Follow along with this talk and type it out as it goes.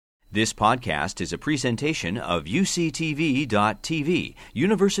This podcast is a presentation of UCTV.tv,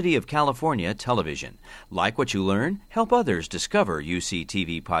 University of California Television. Like what you learn? Help others discover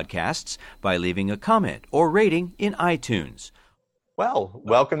UCTV podcasts by leaving a comment or rating in iTunes. Well,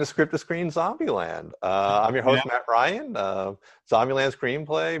 welcome to Script to Screen Zombieland. I'm your host, Matt Ryan. Zombieland's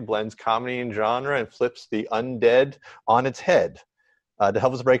screenplay blends comedy and genre and flips the undead on its head. To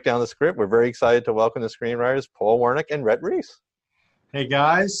help us break down the script, we're very excited to welcome the screenwriters Paul Wernick and Rhett Reese. Hey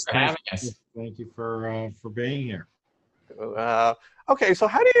guys, for having us. Thank you for being here. Okay, so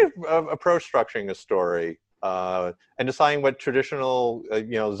how do you approach structuring a story and deciding what traditional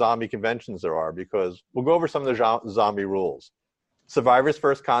zombie conventions there are? Because we'll go over some of the zombie rules. Survivor's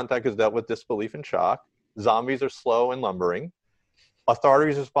first contact is dealt with disbelief and shock. Zombies are slow and lumbering.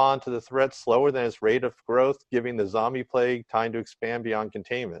 Authorities respond to the threat slower than its rate of growth, giving the zombie plague time to expand beyond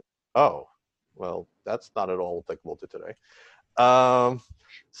containment. Oh, well, that's not at all applicable to today. All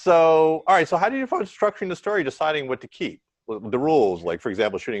right, so how do you approach structuring the story, deciding what to keep? The rules, like, for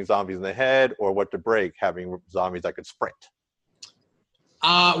example, shooting zombies in the head, or what to break, having zombies that could sprint?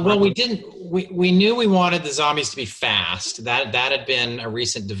 Well, we knew we wanted the zombies to be fast. That had been a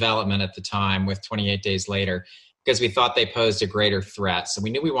recent development at the time with 28 Days Later, because we thought they posed a greater threat. So we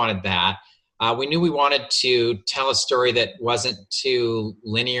knew we wanted that. We knew we wanted to tell a story that wasn't too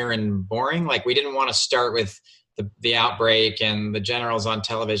linear and boring. Like, we didn't want to start with the outbreak and the generals on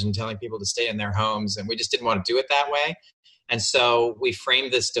television telling people to stay in their homes, and we just didn't want to do it that way. And so we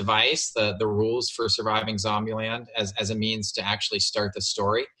framed this device, the rules for surviving Zombieland, as a means to actually start the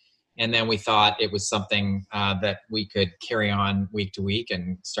story. And then we thought it was something that we could carry on week to week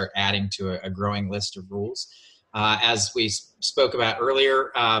and start adding to a growing list of rules. As we spoke about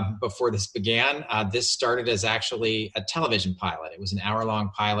earlier, before this began, this started as actually a television pilot. It was an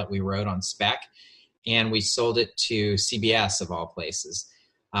hour-long pilot we wrote on spec, and we sold it to CBS, of all places.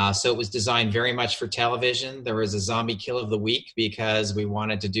 So it was designed very much for television. There was a zombie kill of the week because we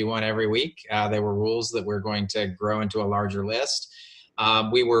wanted to do one every week. There were rules that we're going to grow into a larger list.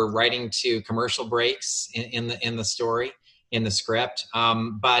 We were writing to commercial breaks in the story, in the script.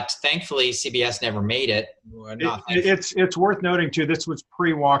 But thankfully, CBS never made it. It's worth noting, too, this was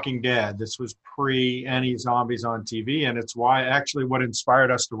pre-Walking Dead. This was pre any zombies on TV. And it's why actually what inspired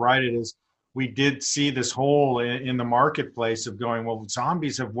us to write it is we did see this hole in the marketplace of going, well,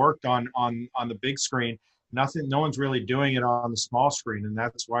 zombies have worked on the big screen. No one's really doing it on the small screen. And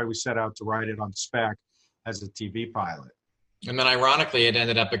that's why we set out to write it on spec as a TV pilot. And then ironically, it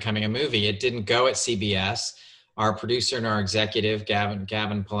ended up becoming a movie. It didn't go at CBS. Our producer and our executive, Gavin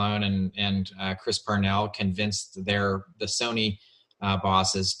Polone and Chris Parnell, convinced the Sony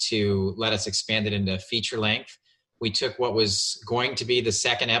bosses to let us expand it into feature length. We took what was going to be the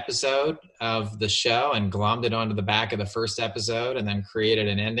second episode of the show and glommed it onto the back of the first episode, and then created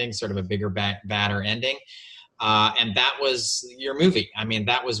an ending, sort of a bigger, badder ending. And that was your movie. I mean,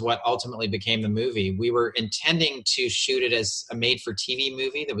 that was what ultimately became the movie. We were intending to shoot it as a made-for-TV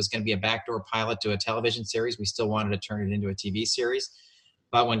movie that was going to be a backdoor pilot to a television series. We still wanted to turn it into a TV series.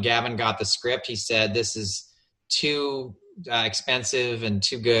 But when Gavin got the script, he said, this is too expensive and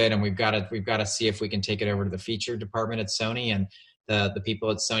too good, and we've got to see if we can take it over to the feature department at Sony. And the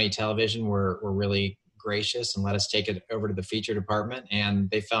people at Sony Television were really gracious and let us take it over to the feature department, and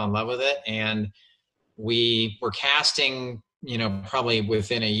they fell in love with it. And we were casting, probably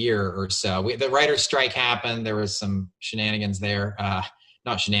within a year or so. The writer's strike happened. There was some shenanigans there.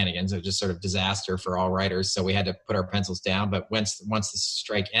 Not shenanigans, it was just sort of disaster for all writers. So we had to put our pencils down. But once the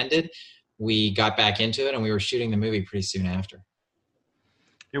strike ended, we got back into it, and we were shooting the movie pretty soon after.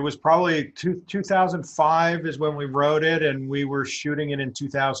 It was probably 2005 is when we wrote it, and we were shooting it in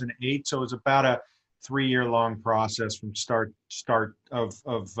 2008. So it was about a 3-year-long process from start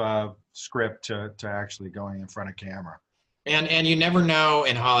of script to actually going in front of camera. And you never know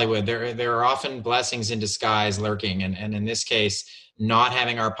in Hollywood. There are often blessings in disguise lurking, and in this case, not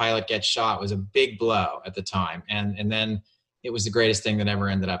having our pilot get shot was a big blow at the time. And then it was the greatest thing that ever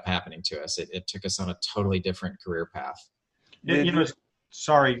ended up happening to us. It took us on a totally different career path.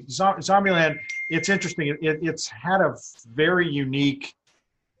 Zombieland, it's interesting. It's had a very unique,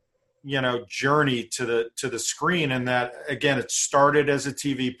 journey to the screen, in that, again, it started as a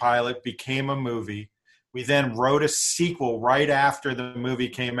TV pilot, became a movie. We then wrote a sequel right after the movie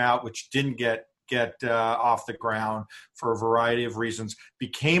came out, which didn't get off the ground for a variety of reasons.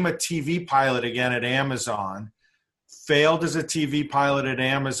 Became a TV pilot again at Amazon. Failed as a TV pilot at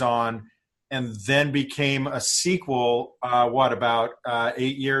Amazon, and then became a sequel, about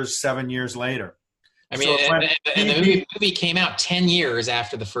 7 years later. I mean, and the movie came out 10 years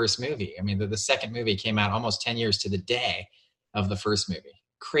after the first movie. I mean, the second movie came out almost 10 years to the day of the first movie.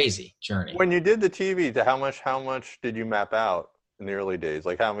 crazy journey. When you did the TV, how much did you map out in the early days?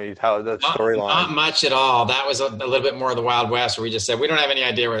 Like how the storyline? Not much at all. That was a little bit more of the Wild West, where we just said, we don't have any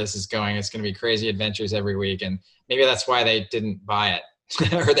idea where this is going. It's going to be crazy adventures every week. And maybe that's why they didn't buy it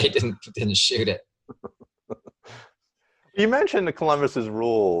or they didn't shoot it. You mentioned Columbus's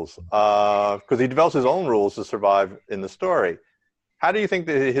rules because he develops his own rules to survive in the story. How do you think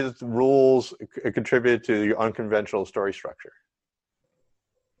that his rules contributed to your unconventional story structure?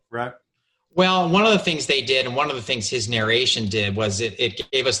 Right. Well, one of the things they did, and one of the things his narration did, was it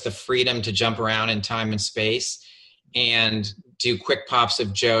gave us the freedom to jump around in time and space and do quick pops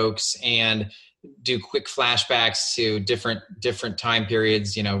of jokes and do quick flashbacks to different time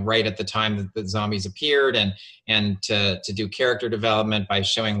periods, right at the time that the zombies appeared, and to do character development by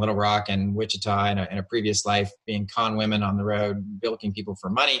showing Little Rock and Wichita in a previous life being con women on the road, bilking people for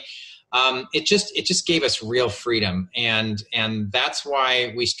money. It just gave us real freedom, and that's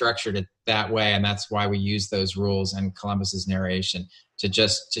why we structured it that way, and that's why we use those rules and Columbus's narration to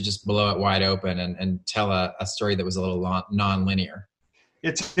just blow it wide open and tell a story that was a little non-linear.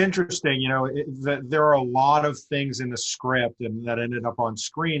 It's interesting, that there are a lot of things in the script and that ended up on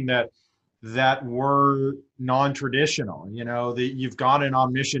screen that were non-traditional. You've got an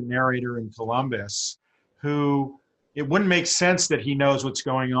omniscient narrator in Columbus who, it wouldn't make sense that he knows what's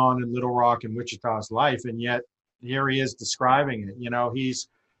going on in Little Rock and Wichita's life, and yet here he is describing it. He's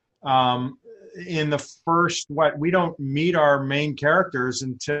in the first, we don't meet our main characters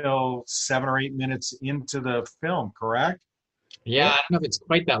until 7 or 8 minutes into the film, correct? Yeah, I don't know if it's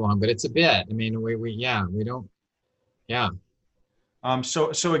quite that long, but it's a bit. I mean, we don't. Yeah.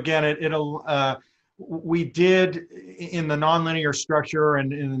 So again, we did in the nonlinear structure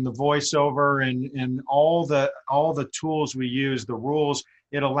and in the voiceover and all the tools we use, the rules,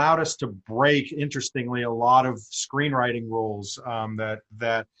 it allowed us to break, interestingly, a lot of screenwriting rules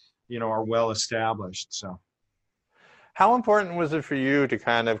that are well established. So. How important was it for you to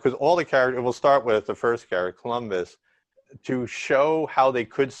because all the characters, we'll start with the first character, Columbus, to show how they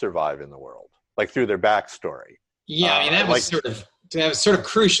could survive in the world, like through their backstory? Yeah, I mean, that was sort of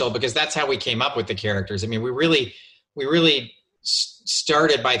crucial because that's how we came up with the characters. I mean, we really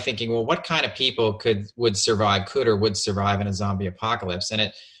started by thinking, well, what kind of people could survive in a zombie apocalypse? And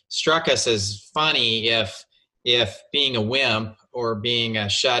it struck us as funny if being a wimp or being a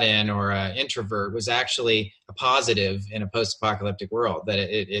shut-in or an introvert was actually a positive in a post-apocalyptic world, that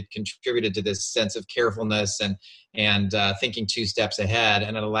it contributed to this sense of carefulness and thinking 2 steps ahead,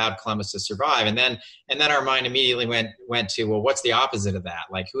 and it allowed Columbus to survive. And then our mind immediately went to, well, what's the opposite of that?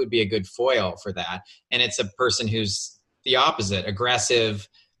 Like, who would be a good foil for that? And it's a person who's the opposite, aggressive,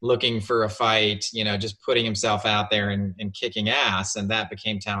 looking for a fight, just putting himself out there and kicking ass. And that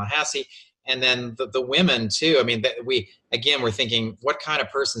became Tallahassee. And then the women too. I mean, we're thinking, what kind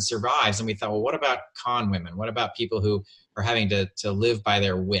of person survives? And we thought, well, what about con women? What about people who are having to live by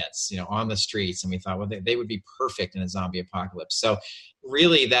their wits, on the streets? And we thought, well, they would be perfect in a zombie apocalypse. So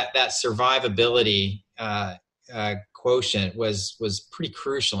really that survivability quotient was pretty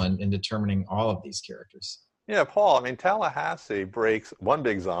crucial in determining all of these characters. Yeah, Paul, I mean, Tallahassee breaks one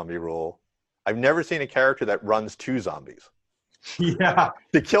big zombie rule. I've never seen a character that runs 2 zombies. Yeah,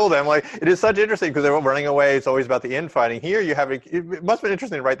 to kill them. Like, it is such interesting because they're running away. It's always about the infighting. Here you have it must have been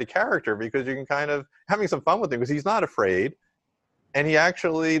interesting to write the character because you can kind of having some fun with him because he's not afraid, and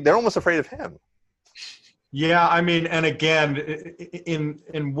they're almost afraid of him. Yeah, I mean, and again,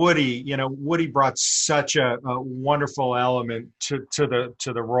 in Woody, Woody brought such a wonderful element to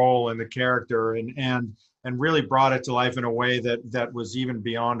the role and the character, and really brought it to life in a way that was even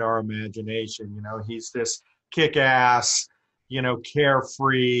beyond our imagination. He's this kick-ass,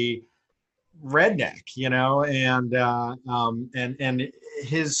 carefree redneck, and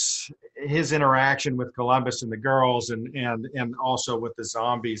his interaction with Columbus and the girls and also with the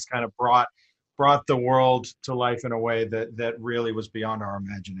zombies kind of brought the world to life in a way that really was beyond our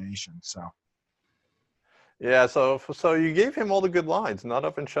imagination. So. Yeah, so you gave him all the good lines, nut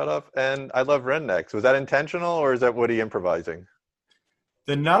up and shut up, and I love rednecks. Was that intentional or is that Woody improvising?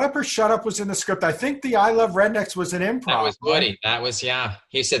 The nut up or shut up was in the script. I think the I love rednecks was an improv. That was Woody. That was, yeah.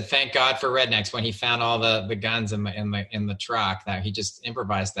 He said, "Thank God for rednecks" when he found all the guns in the truck. That he just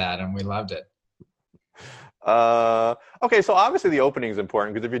improvised that, and we loved it. Okay, so obviously the opening is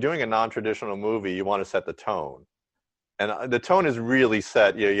important because if you're doing a non-traditional movie, you want to set the tone, and the tone is really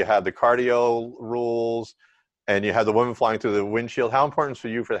set. You have the cardio rules, and you have the woman flying through the windshield. How important is it for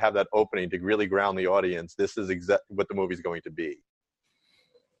you to have that opening to really ground the audience? This is exactly what the movie's going to be.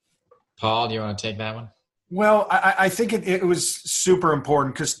 Paul, do you want to take that one? Well, I think it was super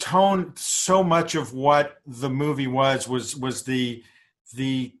important because tone, so much of what the movie was the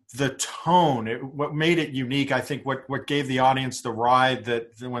the tone, what made it unique, I think what gave the audience the ride that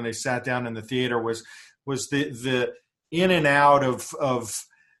when they sat down in the theater was the in and out of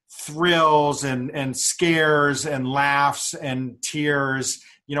thrills and scares and laughs and tears,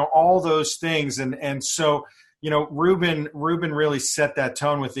 all those things. And so, Ruben really set that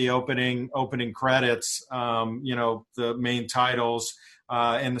tone with the opening credits, the main titles,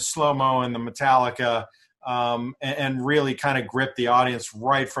 and the slow-mo and the Metallica, and really kind of gripped the audience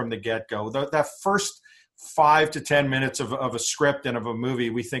right from the get-go. That first 5 to 10 minutes of a script and of a movie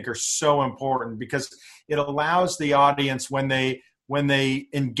we think are so important because it allows the audience when they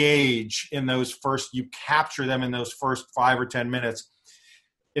engage in those you capture them in those first 5 or 10 minutes.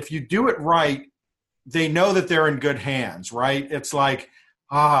 If you do it right, they know that they're in good hands, right? It's like,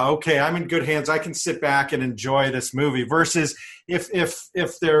 okay, I'm in good hands. I can sit back and enjoy this movie. Versus if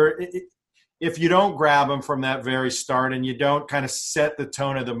you don't grab them from that very start and you don't kind of set the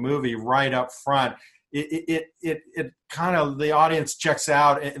tone of the movie right up front, it kind of, the audience checks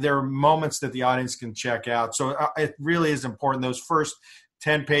out. There are moments that the audience can check out. So it really is important. Those first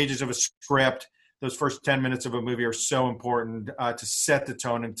 10 pages of a script, those first 10 minutes of a movie are so important to set the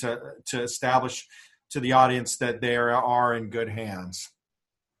tone and to establish to the audience that they are in good hands.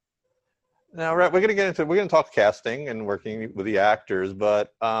 Now, Rhett, we're going to talk casting and working with the actors,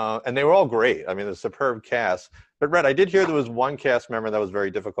 but and they were all great. I mean, a superb cast. But Rhett, I did hear there was one cast member that was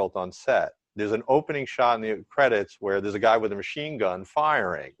very difficult on set. There's an opening shot in the credits where there's a guy with a machine gun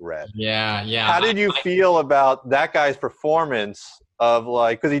firing, Rhett. Yeah. How did you feel about that guy's performance of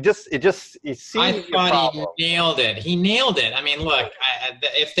because he seemed I thought he nailed it. He nailed it. I mean, look,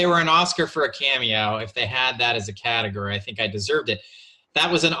 if they were an Oscar for a cameo, if they had that as a category, I think I deserved it. That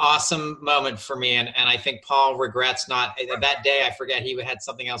was an awesome moment for me, and I think Paul regrets not that day. I forget he had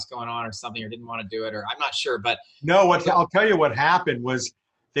something else going on or something, or didn't want to do it, or I'm not sure. But no, I'll tell you what happened was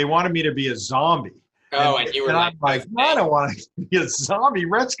they wanted me to be a zombie. And you were like, I don't want to be a zombie.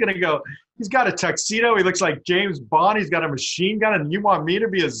 Rhett's gonna go. He's got a tuxedo. He looks like James Bond. He's got a machine gun, and you want me to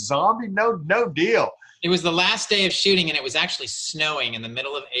be a zombie? No deal. It was the last day of shooting, and it was actually snowing in the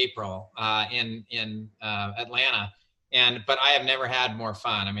middle of April in Atlanta. But I have never had more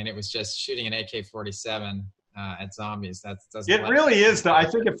fun. I mean, it was just shooting an AK-47 at zombies. It really is. I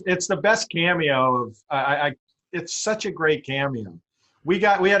think it's the best cameo of. It's such a great cameo. We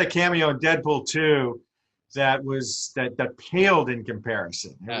had a cameo in Deadpool 2 that paled in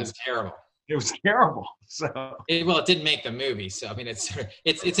comparison. It was terrible. It was terrible. So it didn't make the movie. So I mean,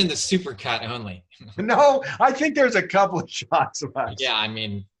 it's in the super cut only. No, I think there's a couple of shots of us. Yeah, I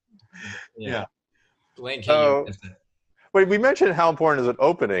mean, yeah. Blaine, Wait, we mentioned how important is an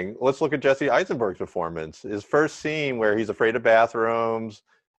opening. Let's look at Jesse Eisenberg's performance. His first scene where he's afraid of bathrooms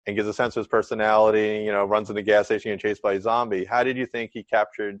and gives a sense of his personality, runs in the gas station and chased by a zombie. How did you think he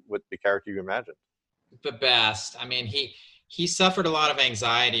captured what the character you imagined? The best. I mean, he suffered a lot of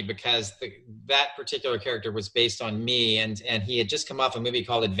anxiety because that particular character was based on me, and he had just come off a movie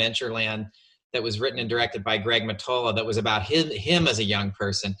called Adventureland that was written and directed by Greg Mottola that was about him as a young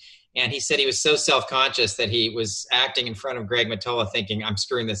person. And he said he was so self-conscious that he was acting in front of Greg Mottola thinking, I'm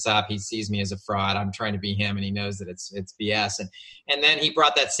screwing this up. He sees me as a fraud. I'm trying to be him, and he knows that it's BS. And then he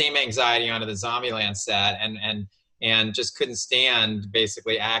brought that same anxiety onto the Zombieland set and just couldn't stand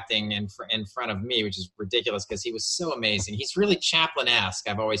basically acting in front of me, which is ridiculous because he was so amazing. He's really Chaplin-esque.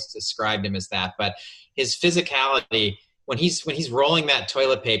 I've always described him as that. But his physicality, when he's rolling that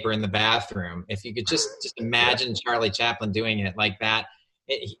toilet paper in the bathroom, if you could just imagine Charlie Chaplin doing it like that,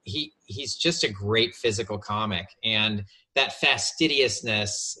 he's just a great physical comic, and that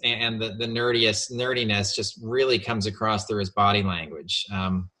fastidiousness and the nerdiness just really comes across through his body language,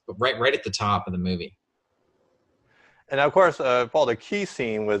 but right at the top of the movie. And of course, Paul, the key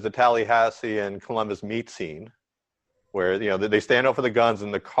scene was the Tallahassee and Columbus meet scene, where they stand up for the guns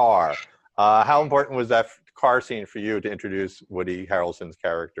in the car. How important was that car scene for you to introduce Woody Harrelson's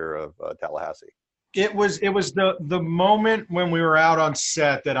character of Tallahassee? It was the moment when we were out on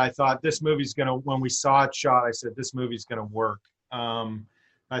set that I thought this movie's gonna. When we saw it shot, I said this movie's gonna work.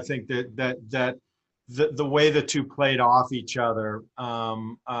 I think that the way the two played off each other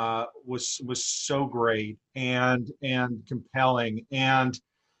was so great and compelling. And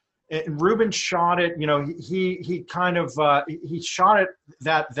Ruben shot it. He kind of he shot it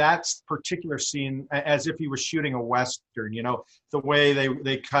that particular scene as if he was shooting a Western. The way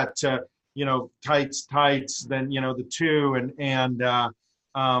they cut to. Tights, then, the two and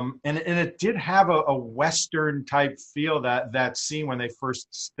it did have a Western type feel, that scene when they first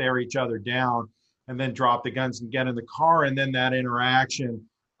stare each other down and then drop the guns and get in the car. And then that interaction,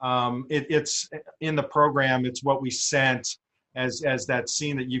 it's in the program. It's what we sent as that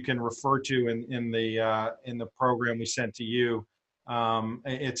scene that you can refer to in the program we sent to you.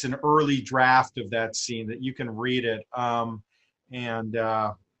 It's an early draft of that scene that you can read it.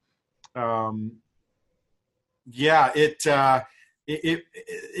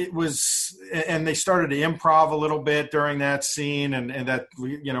 It was, and they started to improv a little bit during that scene, and that,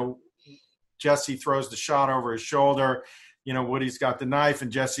 Jesse throws the shot over his shoulder. Woody's got the knife,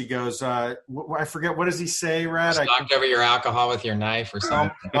 and Jesse goes, I forget, what does he say, Rad? Knocked over your alcohol with your knife or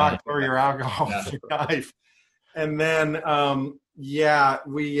something. Knocked over your alcohol with your knife. And then,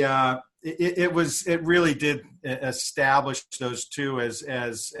 it really did establish those two as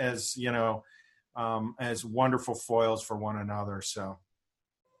wonderful foils for one another. So.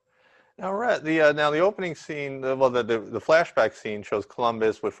 Now, Rhett, the opening scene, the flashback scene shows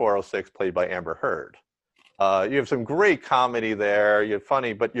Columbus with 406 played by Amber Heard. You have some great comedy there. You're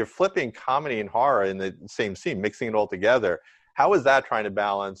funny, but you're flipping comedy and horror in the same scene, mixing it all together. How is that trying to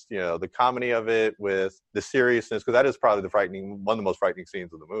balance, the comedy of it with the seriousness? Because that is probably one of the most frightening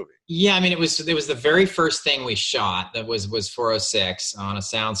scenes of the movie. Yeah, I mean, it was the very first thing we shot that was 406 on a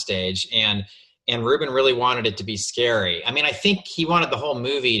soundstage, and Ruben really wanted it to be scary. I mean, I think he wanted the whole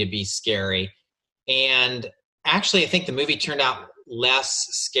movie to be scary, and actually, I think the movie turned out less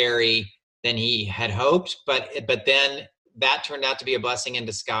scary than he had hoped, but then that turned out to be a blessing in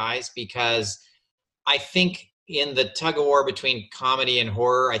disguise, because I think in the tug of war between comedy and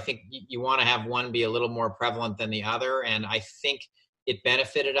horror, I think you want to have one be a little more prevalent than the other, and I think it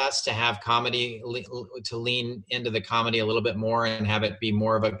benefited us to have comedy, to lean into the comedy a little bit more and have it be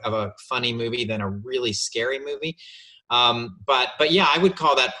more of a funny movie than a really scary movie. But yeah, I would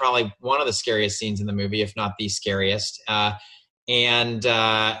call that probably one of the scariest scenes in the movie, if not the scariest. And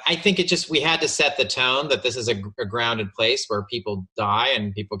I think we had to set the tone that this is a grounded place where people die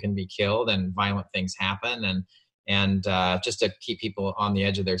and people can be killed and violent things happen, and just to keep people on the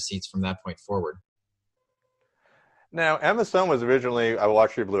edge of their seats from that point forward. Now, Emma Stone was originally, I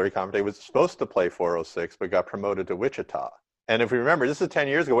watched your Blu-ray commentary, was supposed to play 406, but got promoted to Wichita. And if we remember, this is 10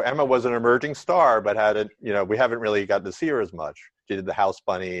 years ago, Emma was an emerging star, but we haven't really gotten to see her as much. She did The House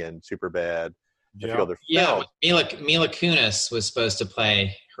Bunny and Superbad. Yeah, Mila Kunis was supposed to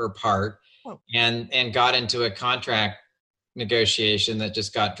play her part, and got into a contract negotiation that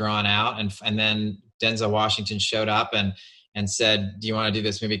just got drawn out, and then Denzel Washington showed up and said, "Do you want to do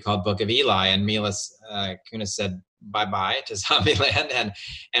this movie called Book of Eli?" And Mila Kunis said bye-bye to Zombieland,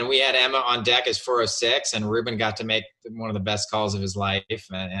 and we had Emma on deck as 406, and Ruben got to make one of the best calls of his life,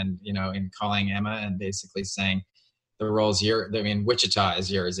 and in calling Emma and basically saying, the role's yours. I mean, Wichita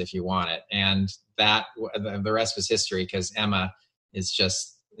is yours if you want it. And that the rest was history, because Emma is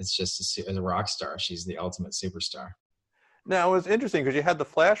just a rock star. She's the ultimate superstar. Now, it was interesting because you had the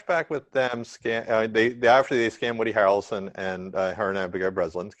flashback with them after they scanned Woody Harrelson and her and Abigail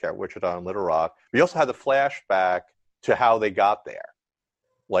Breslin, Wichita and Little Rock. We also had the flashback to how they got there,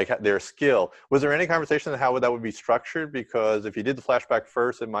 like their skill. Was there any conversation on how that would be structured? Because if you did the flashback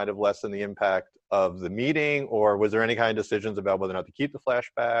first, it might have lessened the impact of the meeting, or was there any kind of decisions about whether or not to keep the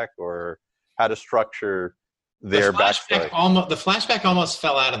flashback or how to structure their backstory? The flashback almost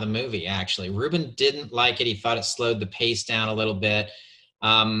fell out of the movie, actually. Ruben didn't like it. He thought it slowed the pace down a little bit.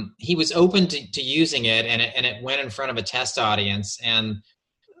 He was open to using it, and it went in front of a test audience, and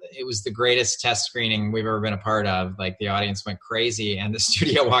it was the greatest test screening we've ever been a part of. Like, the audience went crazy, and the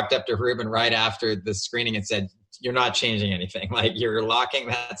studio walked up to Ruben right after the screening and said, "You're not changing anything. Like, you're locking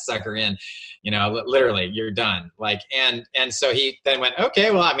that sucker in, literally, you're done." Like, and so he then went, "Okay,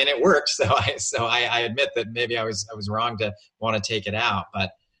 well, I mean, it worked." So I admit that maybe I was wrong to want to take it out,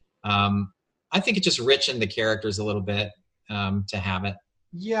 but I think it just richened the characters a little bit to have it.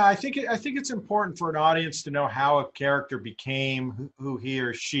 Yeah, I think it's important for an audience to know how a character became who he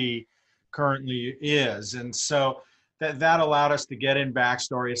or she currently is, and so that allowed us to get in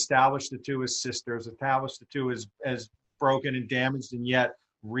backstory, establish the two as sisters, establish the two as broken and damaged, and yet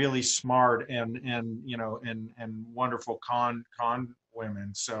really smart and wonderful con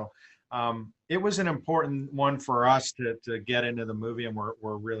women. So it was an important one for us to get into the movie, and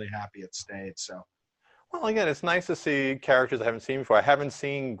we're really happy it stayed. So. Well, again, it's nice to see characters I haven't seen before. I haven't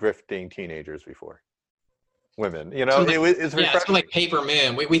seen grifting teenagers before. Women, it's refreshing. Yeah, it's like Paper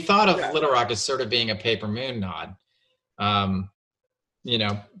Moon. We thought of Little Rock as sort of being a Paper Moon nod. The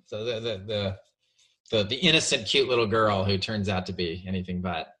innocent, cute little girl who turns out to be anything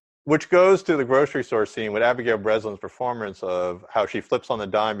but. Which goes to the grocery store scene with Abigail Breslin's performance of how she flips on the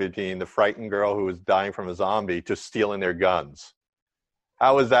dime between the frightened girl who is dying from a zombie to stealing their guns.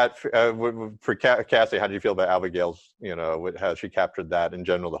 How was that for Cassie? How did you feel about Abigail's, how she captured that in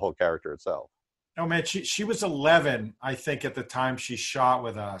general, the whole character itself? Oh man, she was 11, I think, at the time she shot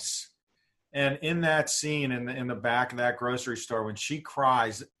with us. And in that scene in the back of that grocery store, when she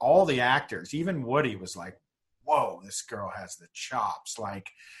cries, all the actors, even Woody, was like, "Whoa, this girl has the chops!" Like,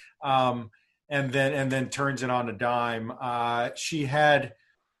 and then turns it on a dime. Had she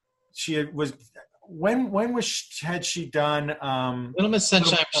done Little Miss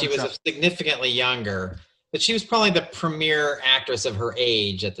Sunshine? She was significantly younger, but she was probably the premier actress of her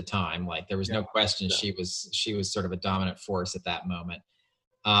age at the time. Like, there was no question she was sort of a dominant force at that moment,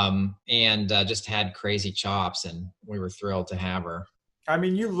 and just had crazy chops, and we were thrilled to have her. I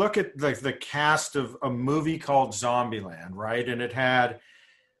mean, you look at the cast of a movie called Zombieland, right? And it had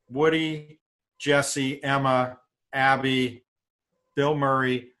Woody, Jesse, Emma, Abby, Bill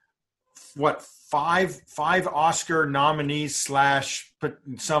Murray. What, five Oscar nominees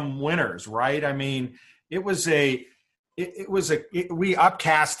 / some winners, right? I mean, we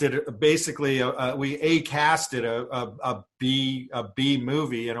upcasted basically we casted a B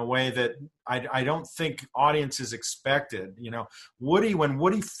movie in a way that I don't think audiences expected. You know, when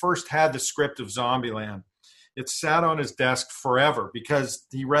Woody first had the script of Zombieland, it sat on his desk forever because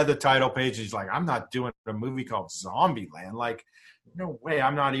he read the title page and he's like, I'm not doing a movie called Zombieland. Like, no way,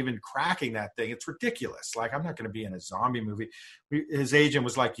 I'm not even cracking that thing. It's ridiculous. Like, I'm not going to be in a zombie movie. His agent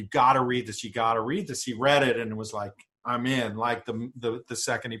was like, you got to read this. You got to read this. He read it and was like, I'm in, like the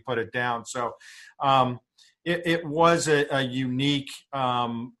second he put it down. So it was a unique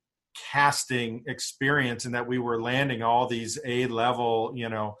casting experience in that we were landing all these A-level,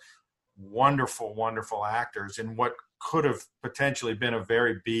 wonderful, wonderful actors in what could have potentially been a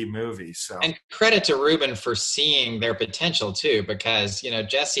very B movie. So, and credit to Ruben for seeing their potential too, because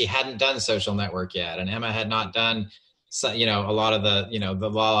Jesse hadn't done Social Network yet, and Emma had not done a lot of the the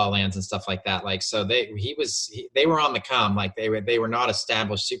La La Lands and stuff like that. Like, so they were on the come. Like, they were not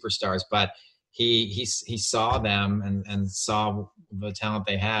established superstars, but he saw them and saw the talent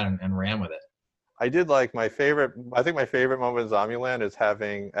they had and ran with it. I did like my favorite moment in Zombieland is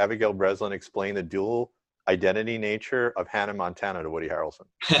having Abigail Breslin explain the dual identity nature of Hannah Montana to Woody Harrelson.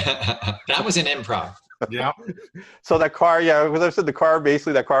 That was an improv. Yeah. So that car, because I said that car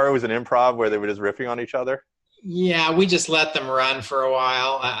was an improv where they were just riffing on each other. Yeah, we just let them run for a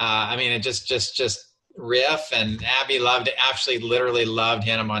while. I mean, it just riff, and Abby literally loved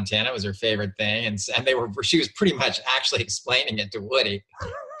Hannah Montana. It was her favorite thing, and she was pretty much actually explaining it to Woody.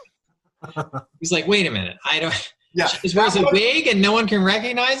 He's like, wait a minute, I don't. Yeah, she wears a wig and no one can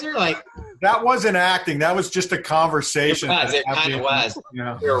recognize her. Like, that wasn't acting. That was just a conversation. It kind of was.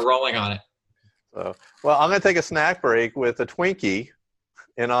 Yeah. We were rolling on it. So, well, I'm going to take a snack break with a Twinkie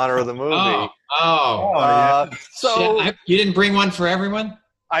in honor of the movie. Yeah. So you didn't bring one for everyone?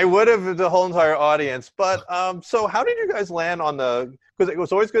 I would have the whole entire audience. But so how did you guys land on because it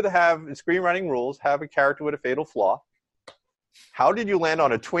was always good to have screenwriting rules, have a character with a fatal flaw. How did you land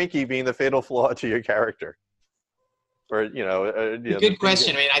on a Twinkie being the fatal flaw to your character? Or, good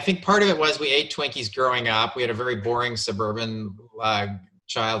question. I mean, I think part of it was we ate Twinkies growing up. We had a very boring suburban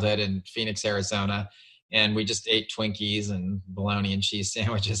childhood in Phoenix, Arizona, and we just ate Twinkies and bologna and cheese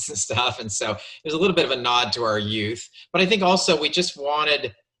sandwiches and stuff. And so it was a little bit of a nod to our youth. But I think also we just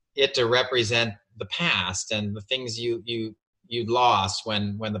wanted it to represent the past and the things you lost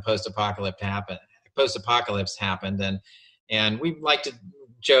when the post-apocalypse happened. And we like to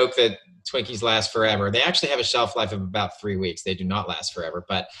joke that Twinkies last forever. They actually have a shelf life of about 3 weeks. They do not last forever,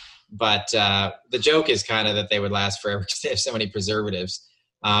 but the joke is kind of that they would last forever because they have so many preservatives.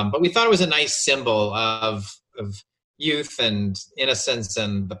 But we thought it was a nice symbol of youth and innocence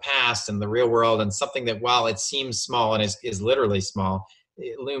and the past and the real world, and something that, while it seems small and is literally small,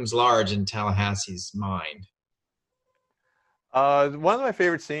 it looms large in Tallahassee's mind. One of my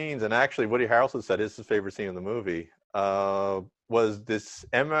favorite scenes, and actually Woody Harrelson said it's his favorite scene in the movie, was this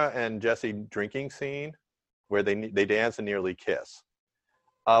Emma and Jesse drinking scene where they dance and nearly kiss.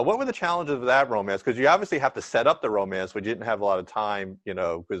 What were the challenges of that romance? Because you obviously have to set up the romance, but you didn't have a lot of time,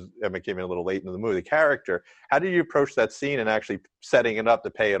 because Emma came in a little late into the movie. The character, how did you approach that scene and actually setting it up to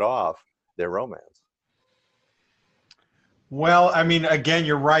pay it off, their romance? Well, I mean, again,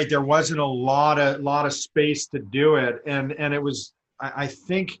 you're right. There wasn't a lot of space to do it, and it was, I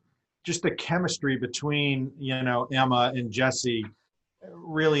think, just the chemistry between Emma and Jesse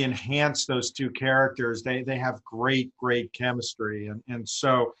really enhanced those two characters. They have great chemistry, and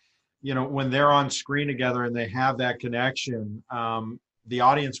so when they're on screen together and they have that connection, the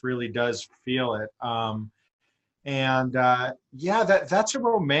audience really does feel it. That's a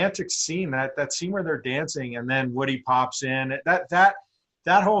romantic scene. That scene where they're dancing and then Woody pops in. That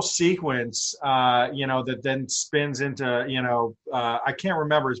that whole sequence, that then spins into, I can't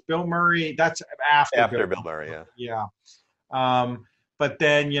remember. Is Bill Murray? That's after Bill Murray, yeah. But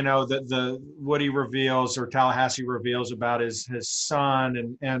then, the Woody reveals, or Tallahassee reveals, about his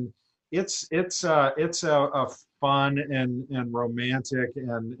son, and it's a fun and romantic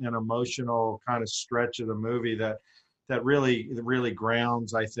and emotional kind of stretch of the movie that really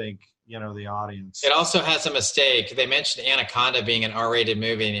grounds, I think, the audience. It also has a mistake. They mentioned Anaconda being an R-rated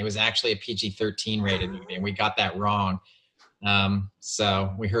movie, and it was actually a PG-13 rated movie, and we got that wrong.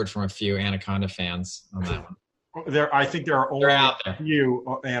 So we heard from a few Anaconda fans on that one. I think there are only a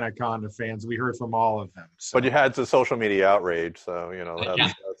few Anaconda fans. We heard from all of them. So. But you had the social media outrage, so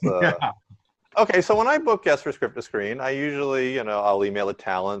that's yeah. Okay, so when I book guests for Script to Screen, I usually, I'll email a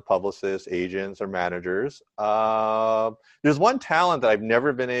talent, publicists, agents, or managers. There's one talent that I've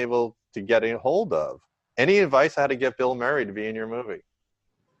never been able to get a hold of. Any advice on how to get Bill Murray to be in your movie?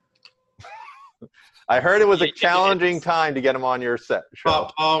 I heard it was a challenging time to get him on your set show.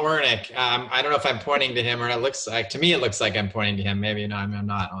 Paul Wernick. I don't know if I'm pointing to him, or to me it looks like I'm pointing to him. Maybe I'm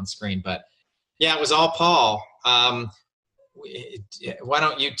not on screen, but yeah, it was all Paul. Why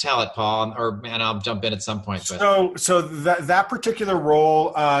don't you tell it, Paul, and I'll jump in at some point. But. So that particular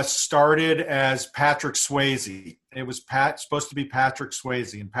role started as Patrick Swayze. It was supposed to be Patrick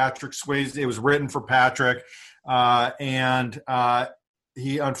Swayze, and Patrick Swayze. It was written for Patrick, and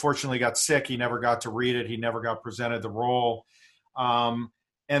he unfortunately got sick. He never got to read it. He never got presented the role, and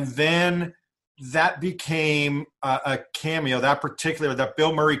then that became a cameo. That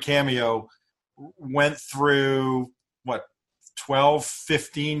Bill Murray cameo went through 12,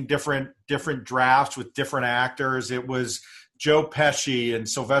 15 different drafts with different actors. It was Joe Pesci and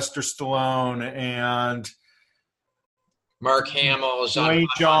Sylvester Stallone and Mark Hamill, Dwayne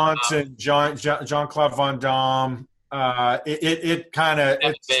Johnson, Jean-Claude Van Damme. It kind of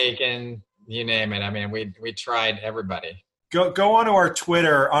Bacon, you name it. I mean, we tried everybody. Go onto our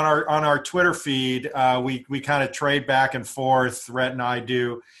Twitter, on our Twitter feed. We kind of trade back and forth. Rhett and I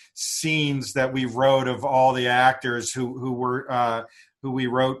do scenes that we wrote of all the actors who we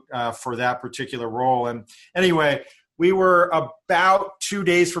wrote for that particular role. And anyway, we were about 2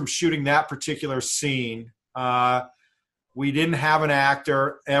 days from shooting that particular scene. We didn't have an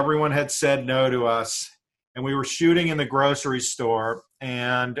actor. Everyone had said no to us, and we were shooting in the grocery store,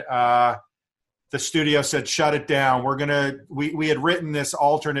 and the studio said, shut it down. We had written this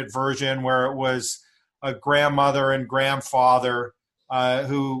alternate version where it was a grandmother and grandfather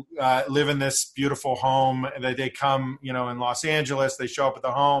who live in this beautiful home. They come, in Los Angeles. They show up at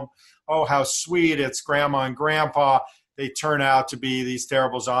the home. Oh, how sweet. It's grandma and grandpa. They turn out to be these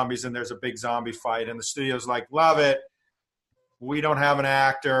terrible zombies, and there's a big zombie fight. And the studio's like, love it. We don't have an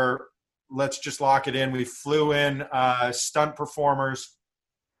actor. Let's just lock it in. We flew in stunt performers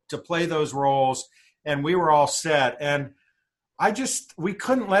to play those roles, and we were all set. And we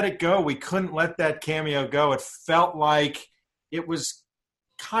couldn't let it go. We couldn't let that cameo go. It felt like it was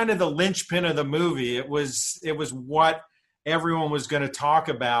kind of the linchpin of the movie. It was what everyone was going to talk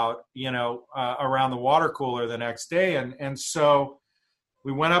about, around the water cooler the next day. And so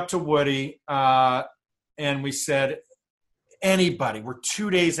we went up to Woody and we said, anybody, we're 2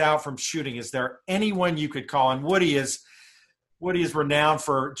 days out from shooting. Is there anyone you could call? And Woody is renowned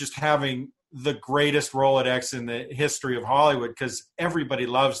for just having the greatest Rolodex in the history of Hollywood, because everybody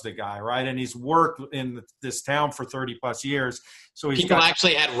loves the guy, right? And he's worked in this town for 30 plus years. So people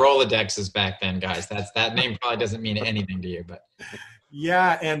actually had Rolodexes back then, guys. That name probably doesn't mean anything to you, but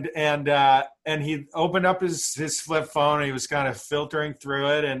yeah. And he opened up his flip phone, and he was kind of filtering through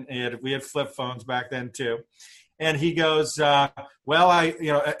it. And we had flip phones back then too. And he goes,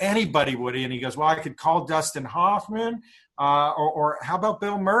 anybody, Woody. And he goes, well, I could call Dustin Hoffman. Or how about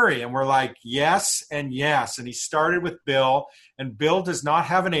Bill Murray? And we're like, yes and yes. And he started with Bill, and Bill does not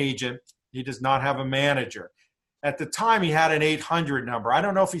have an agent. He does not have a manager. At the time, he had an 800 number. I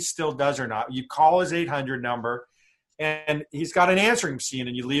don't know if he still does or not. You call his 800 number, and he's got an answering machine,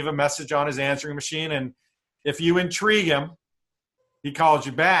 and you leave a message on his answering machine. And if you intrigue him, he calls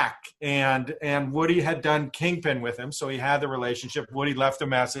you back. And Woody had done Kingpin with him, so he had the relationship. Woody left a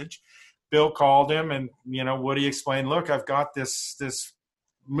message. Bill called him, and Woody explained, look, I've got this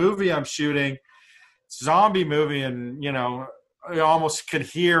movie I'm shooting, zombie movie, and I almost could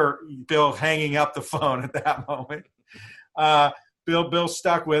hear Bill hanging up the phone at that moment. Bill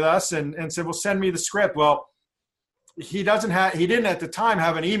stuck with us and said, well, send me the script. Well, he didn't at the time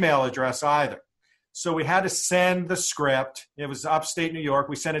have an email address either. So we had to send the script. It was upstate New York.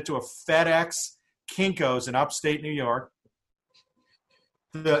 We sent it to a FedEx Kinko's in upstate New York.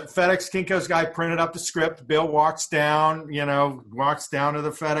 the FedEx Kinko's guy printed up the script. Bill walks down to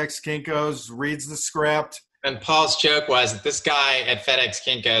the FedEx Kinko's, reads the script. And Paul's joke was that this guy at FedEx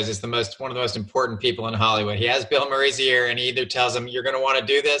Kinko's is one of the most important people in Hollywood. He has Bill Murray's ear, and he either tells him, you're going to want to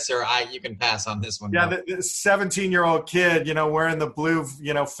do this, or you can pass on this one. Yeah, the 17-year-old kid, wearing the blue,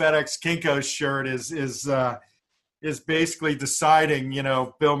 FedEx Kinko's shirt is basically deciding,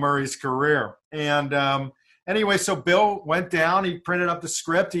 Bill Murray's career. And anyway, so Bill went down, he printed up the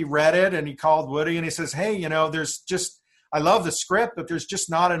script, he read it, and he called Woody, and he says, hey, I love the script, but there's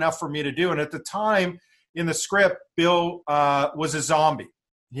just not enough for me to do. And at the time, in the script, Bill was a zombie.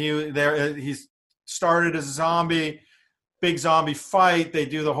 He started as a zombie, big zombie fight. They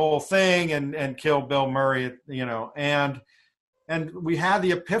do the whole thing and kill Bill Murray, And we had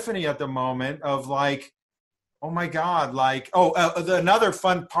the epiphany at the moment of like, oh my God, another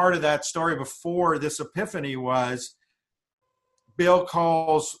fun part of that story before this epiphany was Bill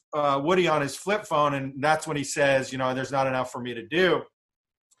calls Woody on his flip phone, and that's when he says, there's not enough for me to do.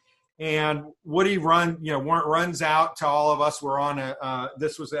 And Woody runs out to all of us. We're on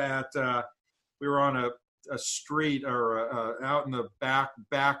we were on a street or out in the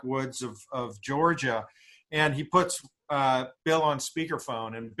backwoods of Georgia, and he puts Bill on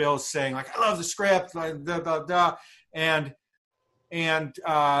speakerphone, and Bill's saying like, I love the script, and but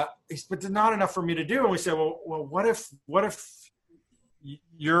there's not enough for me to do. And we said, well, what if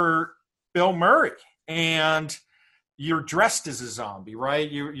you're Bill Murray and you're dressed as a zombie, right?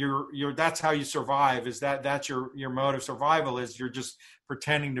 You're that's how you survive. Is that's your mode of survival is you're just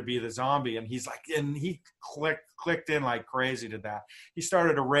pretending to be the zombie. And he's like, and he clicked in like crazy to that. He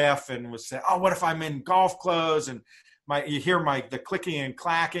started to riff and was saying, oh, what if I'm in golf clothes and you hear the clicking and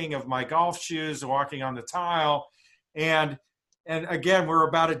clacking of my golf shoes walking on the tile. And again, we're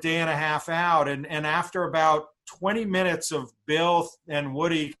about a day and a half out. And after about 20 minutes of Bill and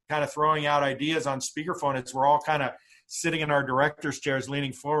Woody kind of throwing out ideas on speakerphone, we're all kind of sitting in our director's chairs,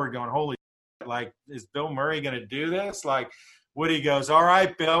 leaning forward going, holy shit, like, is Bill Murray going to do this? Like, Woody goes, all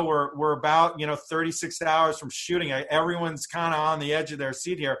right, Bill, we're about, 36 hours from shooting. Everyone's kind of on the edge of their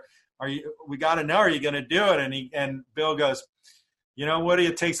seat here. We got to know, are you going to do it? And Bill goes, Woody,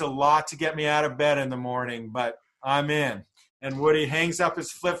 it takes a lot to get me out of bed in the morning, but I'm in. And Woody hangs up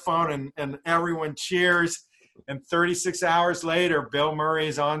his flip phone and everyone cheers. And 36 hours later, Bill Murray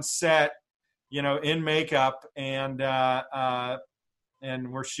is on set, in makeup, and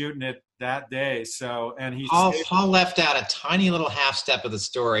we're shooting it that day. So, and Paul left out a tiny little half step of the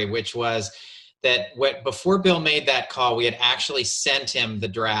story, which was that before Bill made that call, we had actually sent him the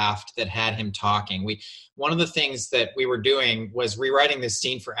draft that had him talking. One of the things that we were doing was rewriting this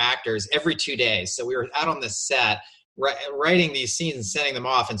scene for actors every 2 days. So we were out on the set writing these scenes and sending them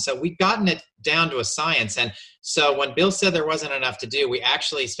off. And so we'd gotten it down to a science. And so when Bill said there wasn't enough to do, we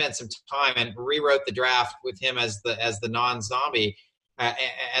actually spent some time and rewrote the draft with him as the non-zombie,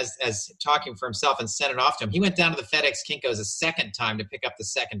 as talking for himself, and sent it off to him. He went down to the FedEx Kinko's a second time to pick up the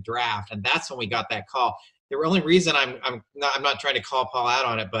second draft. And that's when we got that call. The only reason I'm not trying to call Paul out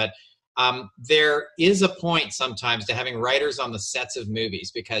on it, but there is a point sometimes to having writers on the sets of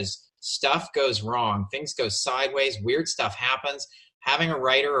movies, because stuff goes wrong, things go sideways, weird stuff happens. Having a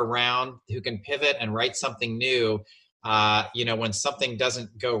writer around who can pivot and write something new, when something doesn't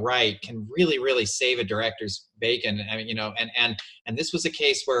go right, can really, really save a director's bacon. I mean, and this was a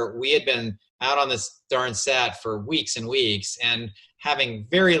case where we had been out on this darn set for weeks and weeks and having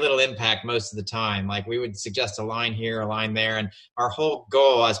very little impact most of the time. Like, we would suggest a line here, a line there. And our whole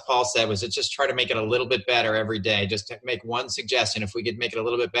goal, as Paul said, was to just try to make it a little bit better every day, just to make one suggestion. If we could make it a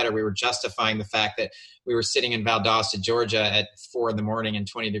little bit better, we were justifying the fact that we were sitting in Valdosta, Georgia at 4 a.m. in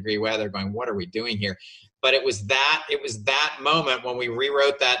 20-degree weather going, what are we doing here? But it was that moment when we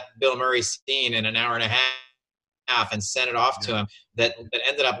rewrote that Bill Murray scene in an hour and a half and sent it off to him that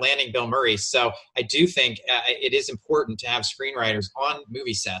ended up landing Bill Murray. So I do think it is important to have screenwriters on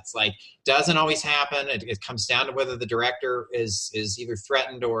movie sets. Like, doesn't always happen. It comes down to whether the director is either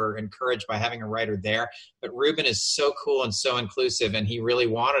threatened or encouraged by having a writer there. But Ruben is so cool and so inclusive, and he really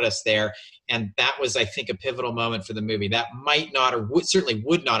wanted us there. And that was, I think, a pivotal moment for the movie. That might not, or certainly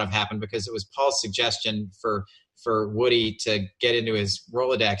would not have happened, because it was Paul's suggestion for Woody to get into his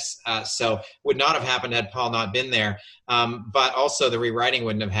Rolodex. So would not have happened had Paul not been there. But also the rewriting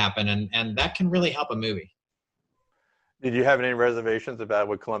wouldn't have happened. And that can really help a movie. Did you have any reservations about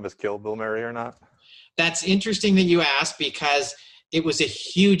would Columbus kill Bill Murray or not? That's interesting that you asked, because it was a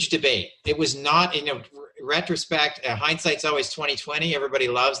huge debate. It was not, in retrospect, hindsight's always 20/20. Everybody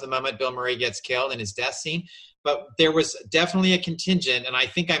loves the moment Bill Murray gets killed in his death scene. But there was definitely a contingent, and I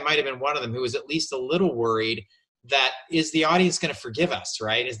think I might have been one of them, who was at least a little worried that is the audience going to forgive us,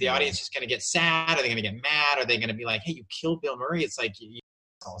 right? Is the audience just going to get sad? Are they going to get mad? Are they going to be like, hey, you killed Bill Murray? It's like,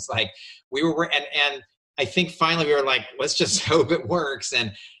 it's like we were, and I think finally we were like, let's just hope it works.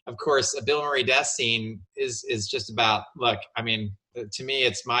 And of course, a Bill Murray death scene is just about, look, I mean, to me,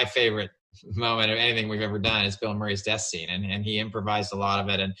 it's my favorite moment of anything we've ever done is Bill Murray's death scene. And he improvised a lot of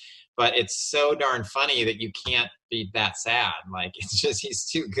it. But it's so darn funny that you can't be that sad. Like, it's just, he's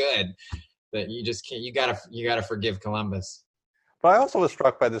too good that you just can't, you gotta forgive Columbus. But I also was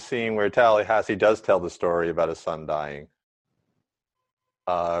struck by the scene where Tallahassee does tell the story about his son dying.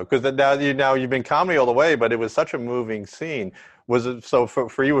 Because now you've been comedy all the way, but it was such a moving scene. Was it so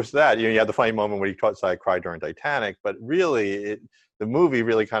for you? Was that you had the funny moment when he cried during Titanic, but really, the movie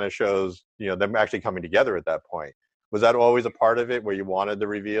really kind of shows them actually coming together at that point. Was that always a part of it, where you wanted the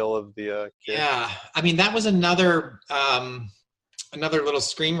reveal of the kid? Yeah, I mean that was another little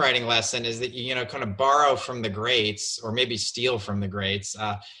screenwriting lesson is that kind of borrow from the greats or maybe steal from the greats.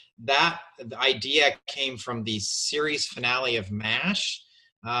 That the idea came from the series finale of MASH.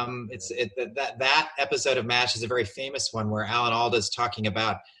 That episode of MASH is a very famous one where Alan Alda's talking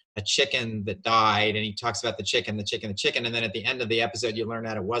about a chicken that died, and he talks about the chicken, and then at the end of the episode, you learn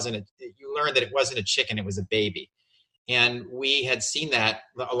that it wasn't a chicken, it was a baby. And we had seen that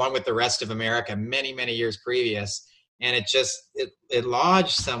along with the rest of America many, many years previous, and it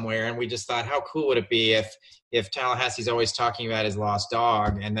lodged somewhere, and we just thought, how cool would it be if Tallahassee's always talking about his lost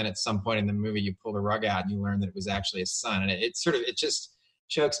dog, and then at some point in the movie you pull the rug out and you learn that it was actually his son, and it just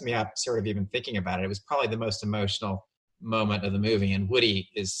chokes me up sort of even thinking about it. It was probably the most emotional moment of the movie, and Woody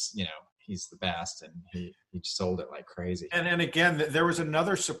is, he's the best, and he sold it like crazy. And again, there was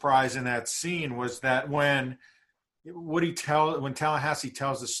another surprise in that scene was that when Tallahassee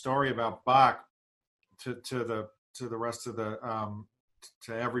tells the story about Buck to the rest of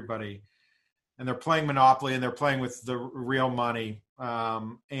to everybody, and they're playing Monopoly and they're playing with the real money,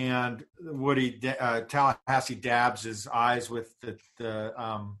 and Tallahassee dabs his eyes with the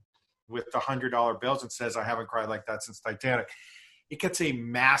 $100 bills and says, "I haven't cried like that since Titanic." It gets a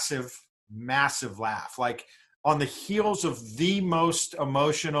massive, massive laugh. Like on the heels of the most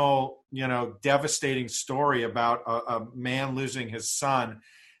emotional, devastating story about a man losing his son.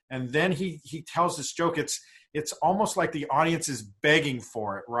 And then he tells this joke. It's almost like the audience is begging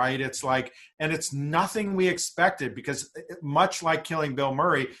for it, right? It's like, and it's nothing we expected, because much like killing Bill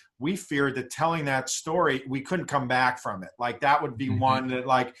Murray, we feared that telling that story, we couldn't come back from it. Like that would be one that,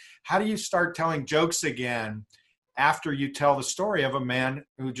 like, how do you start telling jokes again after you tell the story of a man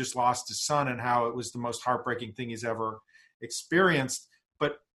who just lost his son and how it was the most heartbreaking thing he's ever experienced?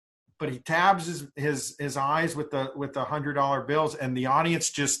 But he tabs his eyes with the $100 bills, and the audience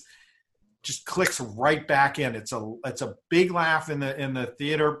just clicks right back in. It's a big laugh in the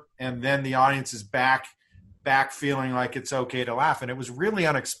theater, and then the audience is back feeling like it's okay to laugh. And it was really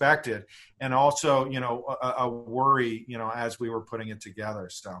unexpected, and also a worry as we were putting it together.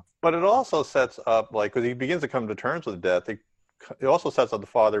 So, but it also sets up, like, because he begins to come to terms with death. It also sets up the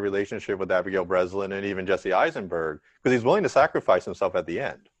father relationship with Abigail Breslin and even Jesse Eisenberg, because he's willing to sacrifice himself at the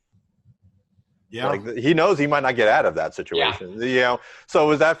end. Yeah, like he knows he might not get out of that situation. Yeah. So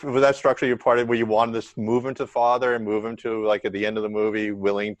was that structure your part of where you wanted to move him to father and move him to, like, at the end of the movie,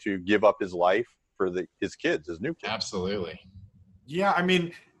 willing to give up his life for his kids, his new kids? Absolutely. Yeah, I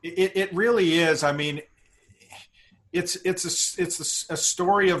mean, it really is. I mean, it's a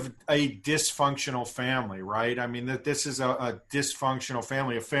story of a dysfunctional family, right? I mean, that this is a dysfunctional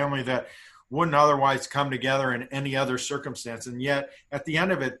family, a family that wouldn't otherwise come together in any other circumstance, and yet at the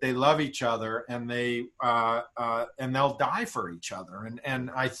end of it, they love each other, and they'll die for each other.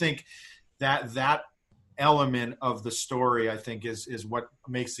 And I think that element of the story, I think, is what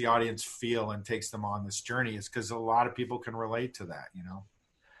makes the audience feel and takes them on this journey, is because a lot of people can relate to that.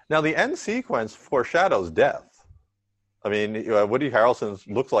 Now the end sequence foreshadows death. I mean, Woody Harrelson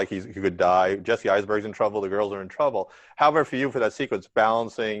looks like he could die. Jesse Eisenberg's in trouble. The girls are in trouble. However, for you, for that sequence,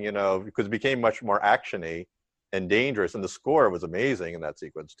 balancing, because it became much more action-y and dangerous, and the score was amazing in that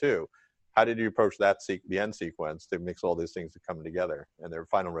sequence too. How did you approach the end sequence to mix all these things to come together and their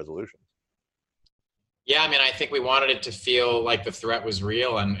final resolutions? Yeah, I mean, I think we wanted it to feel like the threat was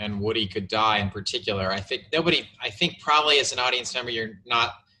real, and Woody could die in particular. I think probably as an audience member, you're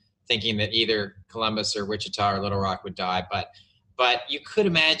not thinking that either Columbus or Wichita or Little Rock would die, but you could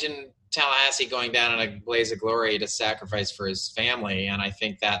imagine Tallahassee going down in a blaze of glory to sacrifice for his family, and I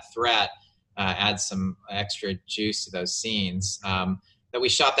think that threat adds some extra juice to those scenes. That we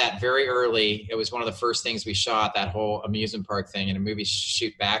shot that very early. It was one of the first things we shot, that whole amusement park thing, and a movie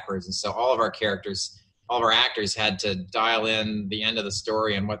shoot backwards, and so all of our characters all of our actors had to dial in the end of the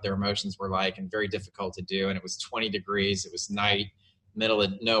story and what their emotions were like, and very difficult to do. And it was 20 degrees. It was night, middle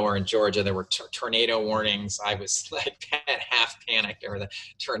of nowhere in Georgia. There were tornado warnings. I was like half panicked over the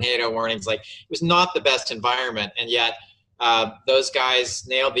tornado warnings. Like, it was not the best environment. And yet those guys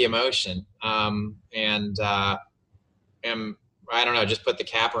nailed the emotion. And I don't know, just put the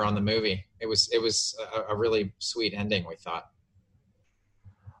capper on the movie. It was a really sweet ending, we thought.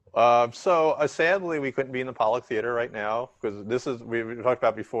 So sadly, we couldn't be in the Pollock Theater right now, because we talked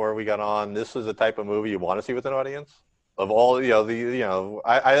about before we got on. This is the type of movie you want to see with an audience. Of all,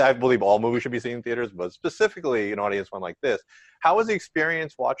 I believe all movies should be seen in theaters, but specifically an audience one like this. How was the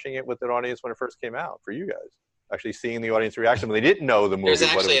experience watching it with an audience when it first came out for you guys? Actually seeing the audience reaction when they didn't know the movie. There's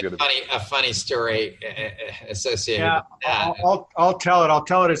actually a funny story associated with that. I'll tell it. I'll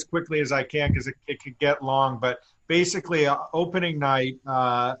tell it as quickly as I can, because it could get long. But basically, opening night,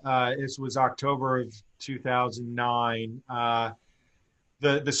 this was October of 2009.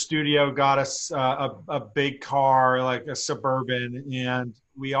 The studio got us a big car, like a Suburban, and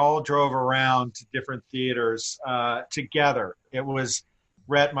we all drove around to different theaters together. It was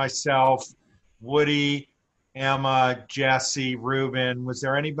Rhett, myself, Woody, Emma, Jesse, Ruben. Was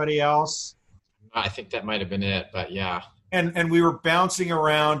there anybody else? I think that might have been it, but yeah. And we were bouncing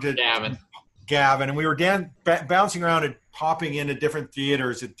around to Gavin, and we were bouncing around and popping into different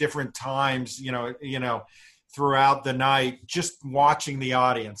theaters at different times, throughout the night, just watching the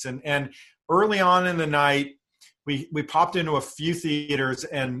audience. And early on in the night, we popped into a few theaters,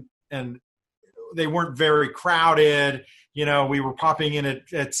 and they weren't very crowded. We were popping in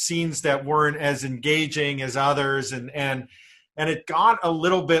at scenes that weren't as engaging as others, and it got a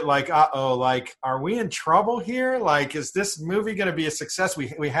little bit like, like, are we in trouble here? Like, is this movie going to be a success?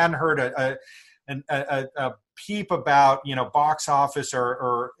 We hadn't heard a peep about, box office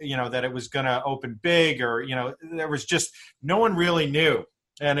or that it was going to open big, or, there was just, no one really knew.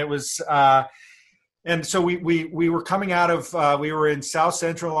 And it was, and so we were coming out of, we were in South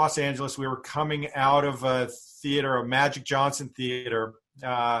Central Los Angeles. We were coming out of a theater, a Magic Johnson theater.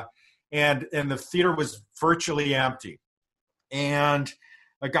 And the theater was virtually empty. And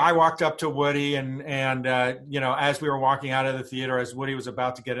a guy walked up to Woody and as we were walking out of the theater, as Woody was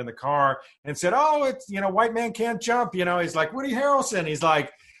about to get in the car, and said, "Oh, it's, white man can't jump." He's like, "Woody Harrelson." He's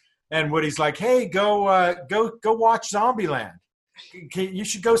like, and Woody's like, "Hey, go watch Zombieland. You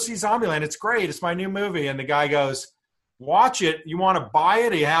should go see Zombieland. It's great. It's my new movie." And the guy goes, "Watch it. You want to buy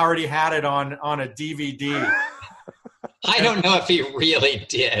it?" He already had it on a DVD. I don't know if he really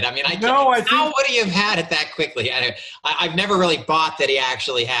did. I mean, how would he have had it that quickly? I've never really bought that he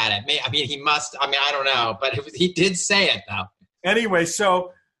actually had it. I mean, he must. I mean, I don't know, but he did say it though. Anyway,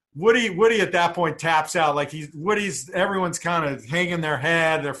 so Woody at that point taps out. Like everyone's kind of hanging their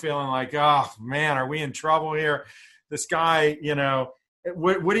head. They're feeling like, oh man, are we in trouble here? This guy,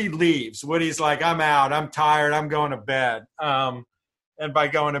 Woody leaves. Woody's like, "I'm out. I'm tired. I'm going to bed." And by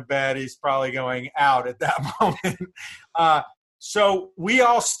going to bed, he's probably going out at that moment. So we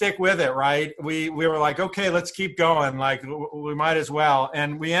all stick with it, right? We were like, okay, let's keep going. Like, we might as well.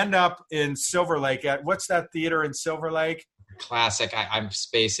 And we end up in Silver Lake. What's that theater in Silver Lake? Classic. I'm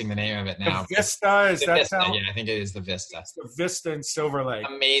spacing the name of it now. The Vista? Is that Vista? Yeah, I think it is the Vista. It's the Vista in Silver Lake.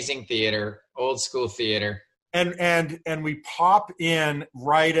 Amazing theater. Old school theater. And we pop in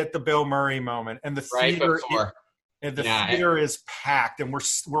right at the Bill Murray moment. And the theater... Right before. And the theater is packed, and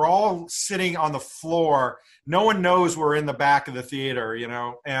we're all sitting on the floor. No one knows we're in the back of the theater,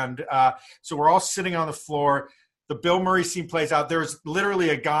 And so we're all sitting on the floor. The Bill Murray scene plays out. There's literally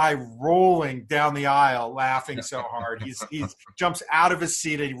a guy rolling down the aisle, laughing so hard. He jumps out of his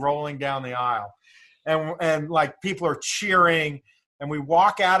seat and rolling down the aisle, and like people are cheering. And we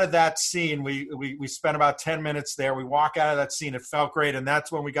walk out of that scene. We spent about 10 minutes there. We walk out of that scene. It felt great, and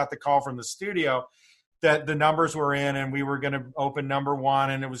that's when we got the call from the studio that the numbers were in, and we were going to open number one,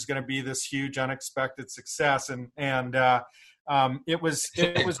 and it was going to be this huge unexpected success. And it was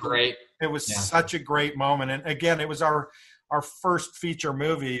great. It was such a great moment. And again, it was our first feature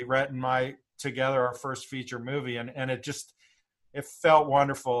movie, Rhett and I together, our first feature movie. And it felt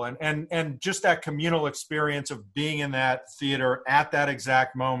wonderful. And just that communal experience of being in that theater at that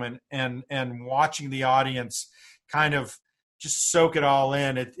exact moment and watching the audience kind of just soak it all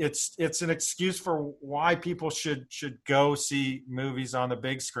in. It's an excuse for why people should go see movies on the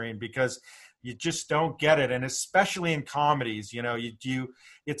big screen, because you just don't get it. And especially in comedies,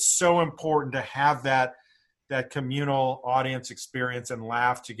 it's so important to have that communal audience experience and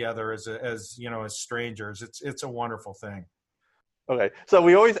laugh together as strangers. It's a wonderful thing. Okay. So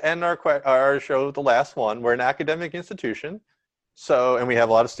we always end our show with the last one. We're an academic institution. So, and we have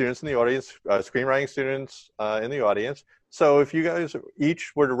a lot of students in the audience, screenwriting students in the audience. So if you guys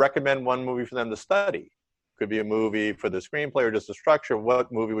each were to recommend one movie for them to study, could be a movie for the screenplay or just the structure,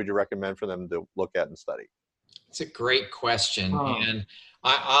 what movie would you recommend for them to look at and study? It's a great question. And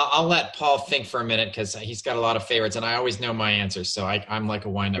I'll let Paul think for a minute because he's got a lot of favorites, and I always know my answers. So I'm like a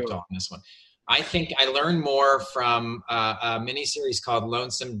wind-up doll on this one. I think I learned more from a miniseries called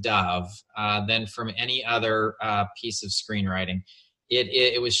Lonesome Dove than from any other piece of screenwriting.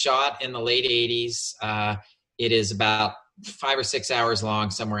 It was shot in the late 80s. It is about 5 or 6 hours long,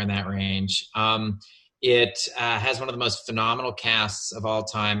 somewhere in that range. It has one of the most phenomenal casts of all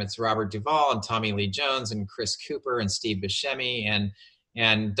time. It's Robert Duvall and Tommy Lee Jones and Chris Cooper and Steve Buscemi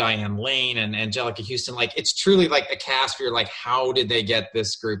and Diane Lane and Angelica Houston. Like, it's truly like a cast where you're like, how did they get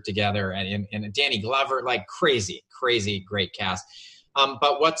this group together? And Danny Glover, like crazy great cast.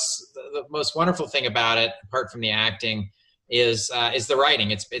 But what's the most wonderful thing about it, apart from the acting, is the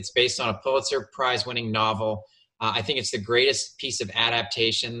writing. It's based on a Pulitzer Prize winning novel. I think it's the greatest piece of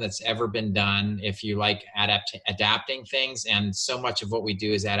adaptation that's ever been done if you like adapting things. And so much of what we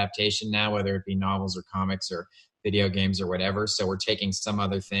do is adaptation now, whether it be novels or comics or video games or whatever. So we're taking some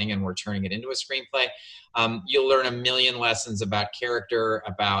other thing and we're turning it into a screenplay. You'll learn a million lessons about character,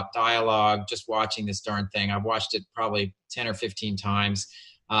 about dialogue, just watching this darn thing. I've watched it probably 10 or 15 times.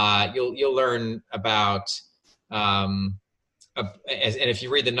 You'll learn about... and if you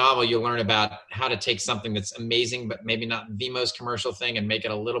read the novel, you'll learn about how to take something that's amazing, but maybe not the most commercial thing, and make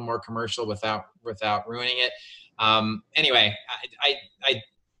it a little more commercial without ruining it. Anyway, I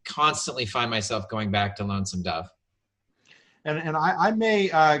constantly find myself going back to Lonesome Dove. And I may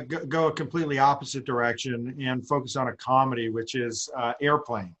go a completely opposite direction and focus on a comedy, which is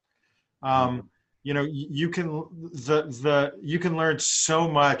Airplane. You can learn so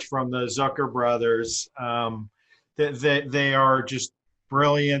much from the Zucker brothers. They are just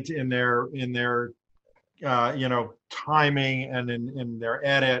brilliant in their timing and in their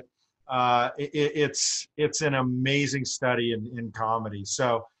edit. It's an amazing study in comedy.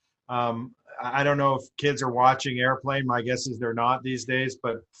 So I don't know if kids are watching Airplane. My guess is they're not these days,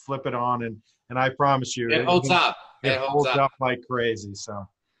 but flip it on and I promise you it holds up. It holds up like crazy. So.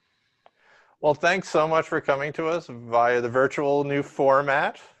 Well, thanks so much for coming to us via the virtual new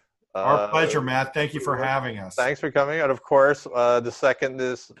format. Our pleasure, Matt. Thank you for having us. Thanks for coming. And of course, the second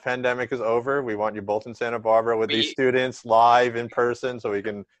this pandemic is over, we want you both in Santa Barbara with these students live in person so we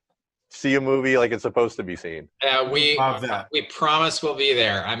can see a movie like it's supposed to be seen. We promise we'll be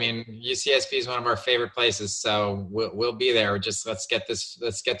there. I mean, UCSB is one of our favorite places, so we'll be there. Just let's get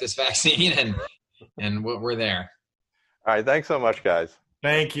this vaccine and we're there. All right. Thanks so much, guys.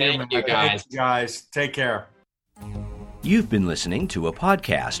 Thank you, Thank you, guys. Thank you, guys. Take care. You've been listening to a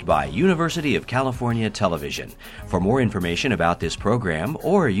podcast by University of California Television. For more information about this program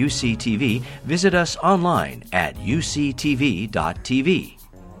or UCTV, visit us online at uctv.tv.